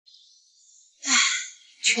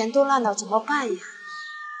全都烂了怎么办呀？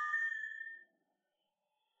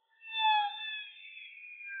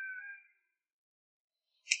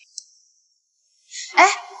哎，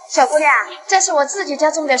小姑娘，这是我自己家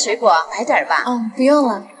种的水果，买点吧。哦，不用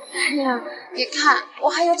了。哎呀，你看我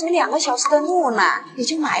还要走2个小时的路呢，你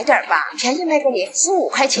就买点吧，便宜卖给你15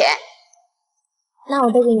块钱。那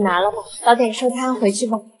我都给你拿了吧，早点收摊回去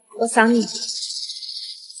吧，我扫你。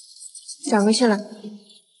转过去了。哎，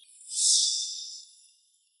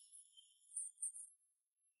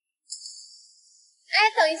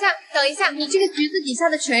等一下，你这个橘子底下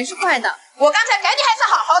的全是坏的。我刚才给你还是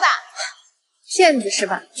好好的。骗子是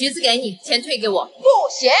吧？橘子给你，钱退给我。不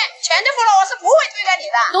行，钱的付了我是不会退给你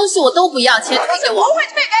的。东西我都不要，钱退给我。我是不会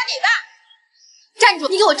退给你的。站住！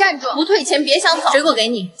你给我站住！不退钱别想走。水果给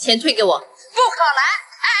你，钱退给我。不可能！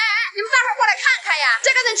你们待会儿过来看看呀！这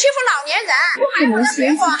个人欺负老年人，不买我的水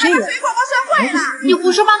果，还把水果给摔坏了。你胡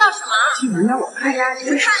说八道什么？哎呀，你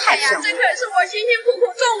们看看呀，这可是我辛辛苦苦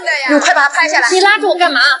种的呀！你快把它拍下来！你拉着我干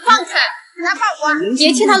嘛？放开！拿爆瓜！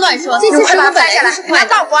别听他乱说，这些水果本来就是坏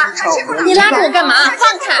的。拿爆瓜！他欺负老年人！你拉着我干嘛？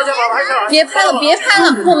放开！别拍了，别拍了，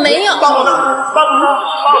我没有。帮我呢！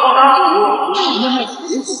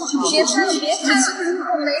别拍了，别拍了，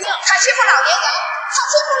我没有。他欺负老年人！他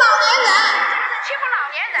欺负老年人！欺负老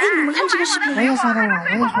年人！哎，你们看这个视频，我也刷到了，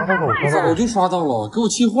我就刷到了，给我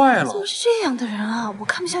气坏了。怎么是这样的人啊？我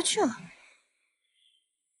看不下去了。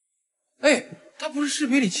哎，他不是视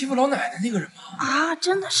频里欺负老奶奶那个人吗？啊，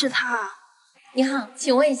真的是他。你好，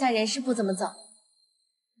请问一下人事部怎么走？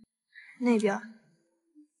那边。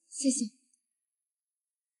谢谢。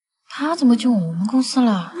他怎么进我们公司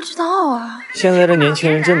了？不知道啊。现在的年轻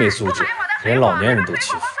人真没素质，连老年人都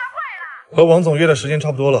欺负。和王总约的时间差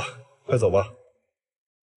不多了，快走吧。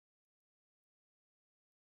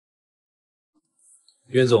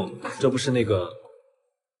袁总，这不是那个……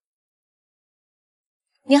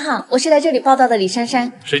你好，我是来这里报道的李珊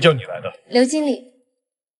珊。谁叫你来的？刘经理。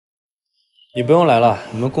你不用来了，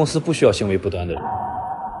你们公司不需要行为不端的人。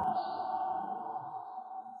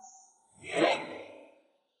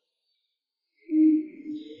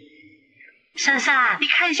珊珊，你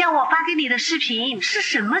看一下我发给你的视频是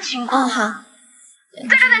什么情况？哦，好。这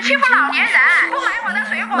个人欺负老年人，不买我的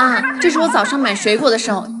水果。妈，这是我早上买水果的时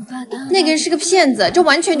候，那个人是个骗子，这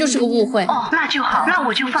完全就是个误会。哦，那就好，那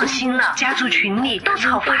我就放心了。家族群里都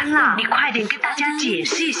吵翻了，你快点跟大家解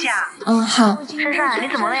释一下。嗯，好。珊珊，你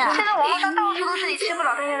怎么了呀？现在网络上到处都是你欺负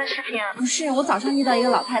老太太的视频。不是，我早上遇到一个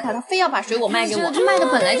老太太，她非要把水果卖给我，她卖的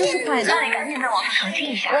本来就是坏的。那你赶紧在网上澄清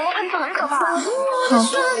一下，网络喷子很可怕。好。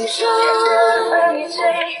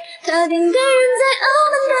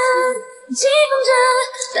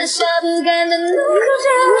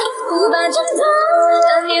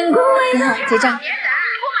结账。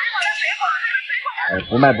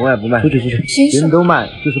不卖，出去，别人都卖，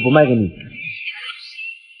就是不卖给你。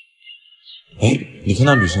哎，你看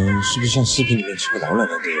那女生是不是像视频里面欺负老奶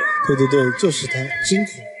奶这样？对，就是她，真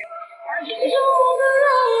可爱。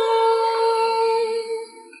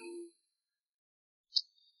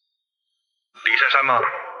李珊珊吗？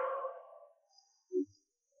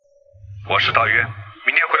我是大渊，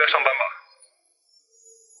明天回来上班吧。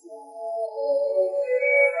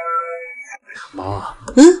妈，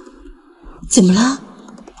怎么了？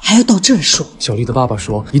还要到这儿说？小丽的爸爸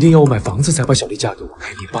说一定要我买房子才把小丽嫁给我，哎，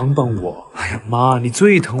你帮帮我。哎呀，妈，你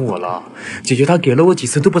最疼我了。姐姐她给了我几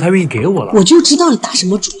次都不太愿意给我了。我就知道你打什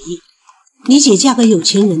么主意。你姐嫁个有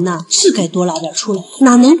钱人呐，是该多拿点出来，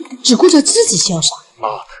哪能只顾着自己潇洒？妈，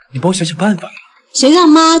你帮我想想办法呀。谁让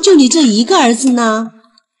妈就你这一个儿子呢？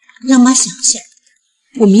让妈想想，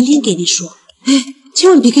我明天给你说。哎，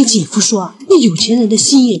千万别跟姐夫说啊，那有钱人的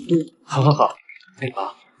心也多。好。哎，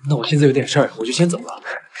妈，那我现在有点事儿，我就先走了。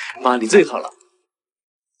妈，你最好了。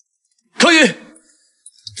可以，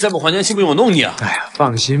再不还钱，信不信我弄你啊？哎呀，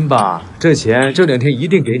放心吧，这钱这2天一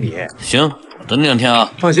定给你。行，等你2天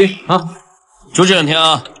啊。放心啊，就这2天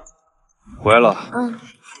啊。回来了。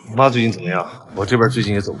妈最近怎么样？我这边最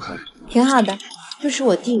近也走不开。挺好的。就是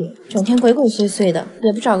我弟，整天鬼鬼祟祟的，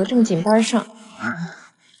也不找个正经班上。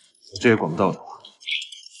我这也管不到他。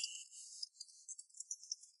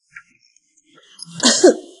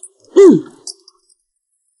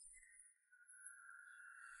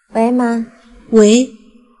喂，妈。喂，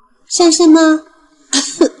珊珊吗？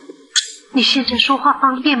你现在说话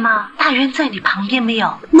方便吗？大渊在你旁边没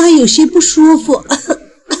有？妈有些不舒服。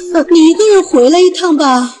你一个人回来一趟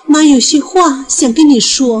吧，妈有些话想跟你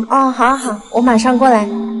说。哦，好，我马上过来。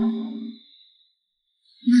妈，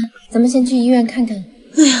咱们先去医院看看。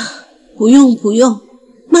哎呀，不用，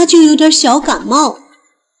妈就有点小感冒。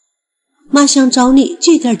妈想找你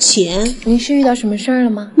借点钱。您是遇到什么事儿了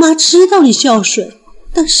吗？妈知道你孝顺，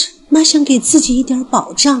但是妈想给自己一点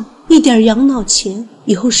保障，一点养老钱，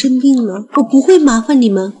以后生病了我不会麻烦你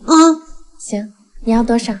们啊。行，你要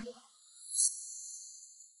多少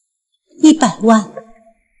？100万。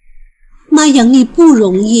妈养你不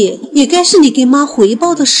容易，也该是你给妈回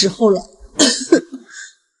报的时候了。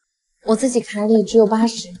我自己卡里只有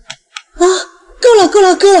80。啊，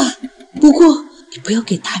够了。不过你不要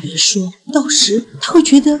给大元说，到时他会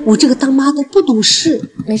觉得我这个当妈的不懂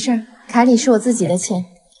事。没事，卡里是我自己的钱。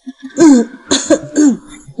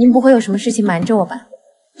您不会有什么事情瞒着我吧？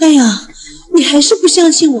哎呀，你还是不相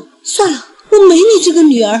信我？算了，我没你这个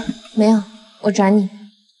女儿。没有，我转你。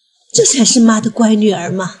这才是妈的乖女儿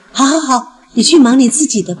嘛！好，你去忙你自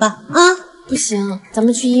己的吧。啊，不行，咱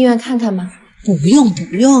们去医院看看吧。不用，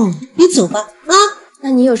你走吧。啊，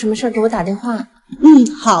那你有什么事给我打电话。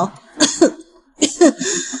好。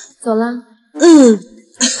走了。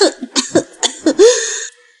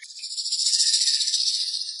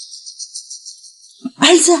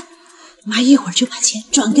儿子，妈一会儿就把钱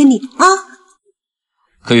转给你啊。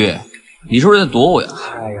柯宇，你是不是在躲我呀？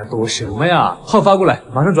哎呀，躲什么呀？号发过来，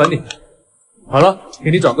马上转你。好了，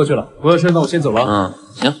给你转过去了。我有事，那我先走了。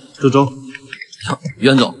行。周周，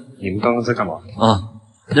袁总，你们刚刚在干嘛？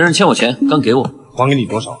那人欠我钱，刚给我，还给你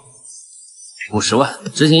多少？50万，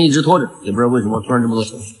之前一直拖着，也不知道为什么突然这么多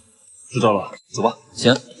钱。知道了，走吧。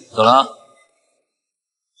行，走了啊。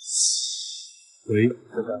喂，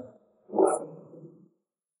哥哥。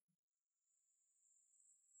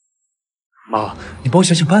妈，你帮我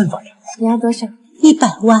想想办法呀。你要多少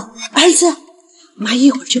？100万。儿子，妈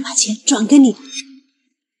一会儿就把钱转给你。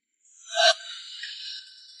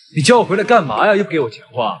你叫我回来干嘛呀？又不给我钱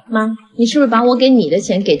花。妈，你是不是把我给你的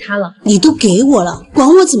钱给他了？你都给我了，管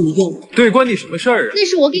我怎么用？对，关你什么事儿啊？那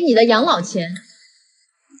是我给你的养老钱。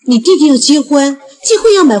你弟弟要结婚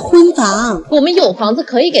要买婚房，我们有房子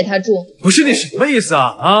可以给他住。不是你什么意思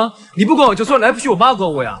啊？你不管我就算，来不及我妈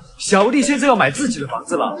管我呀。小丽现在要买自己的房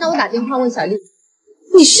子了。那我打电话问小丽。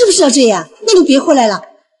你是不是要这样？那你别回来了。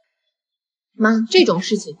妈，这种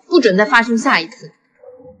事情不准再发生下一次。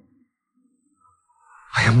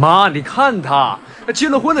哎呀妈，你看他结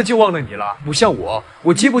了婚了就忘了你了，不像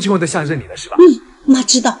我结不结婚都相认你了是吧？妈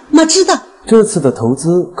知道。这次的投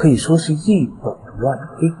资可以说是一本万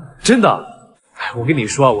利。真的？哎，我跟你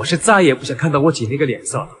说，我是再也不想看到我姐那个脸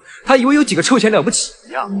色了。她以为有几个臭钱了不起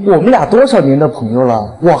呀？我们俩多少年的朋友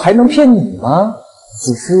了，我还能骗你吗？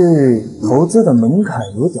只是投资的门槛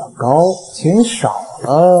有点高，钱少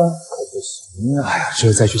了可不行啊。哎呀，只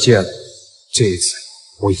有再去借了，这一次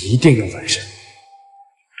我一定要翻身。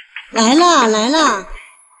来了，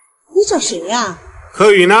你找谁呀？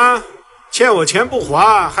柯宇呢？欠我钱不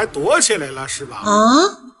还，还躲起来了是吧？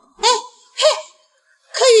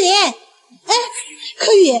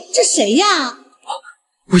柯宇，这谁呀？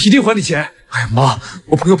我一定还你钱！哎呀妈，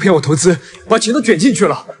我朋友骗我投资，把钱都卷进去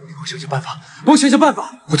了。你给我想想办法。哦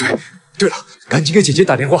对了，赶紧给姐姐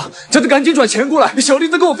打电话，叫她赶紧转钱过来。小丽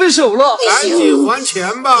都跟我分手了，赶紧还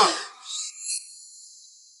钱吧。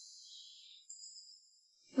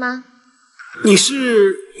妈，你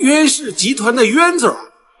是渊氏集团的渊总。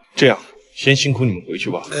这样，先辛苦你们回去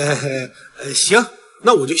吧。行，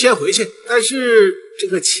那我就先回去。但是这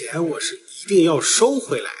个钱我是一定要收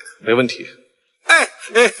回来的。没问题。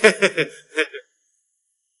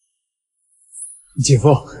姐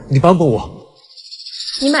夫，你帮帮我。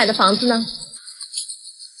你买的房子呢？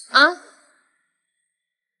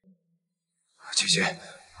姐姐，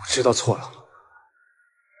我知道错了。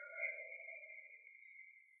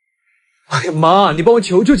哎呀妈，你帮我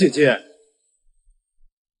求求姐姐。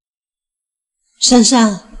珊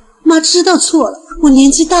珊，妈知道错了，我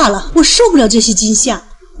年纪大了，我受不了这些惊吓，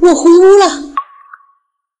我回屋了。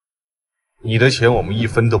你的钱我们一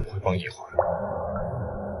分都不会帮你还，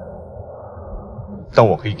但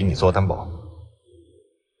我可以给你做担保。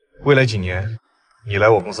未来几年，你来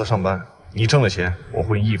我公司上班，你挣的钱我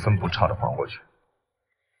会一分不差的还过去。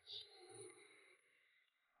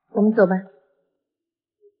我们走吧。